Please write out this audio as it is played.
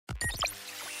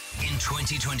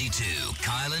2022,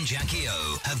 Kyle and Jackie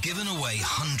O have given away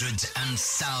hundreds and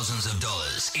thousands of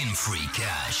dollars in free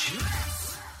cash.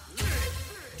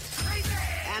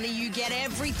 Annie, you get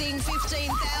everything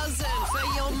 15,000 for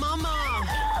your mama.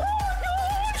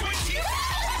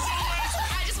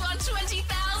 I just won $20,000.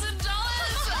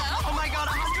 Oh my God,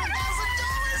 $100,000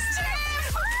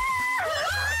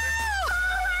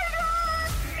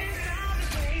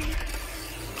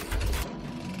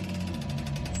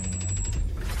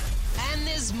 And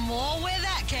there's more where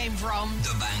that came from.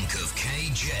 The Bank of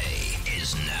KJ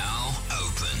is now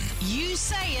open. You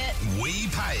say it. We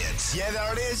pay it. Yeah,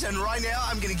 there it is. And right now,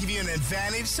 I'm going to give you an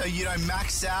advantage so you don't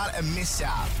max out and miss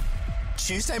out.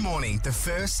 Tuesday morning, the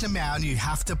first amount you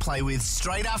have to play with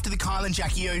straight after the Kyle and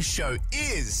Jackie O show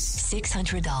is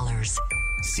 $600.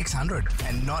 $600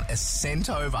 and not a cent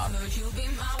over.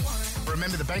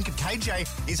 Remember, the Bank of KJ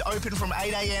is open from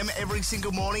 8 a.m. every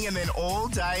single morning and then all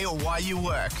day while you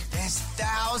work. There's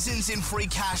thousands in free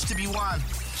cash to be won.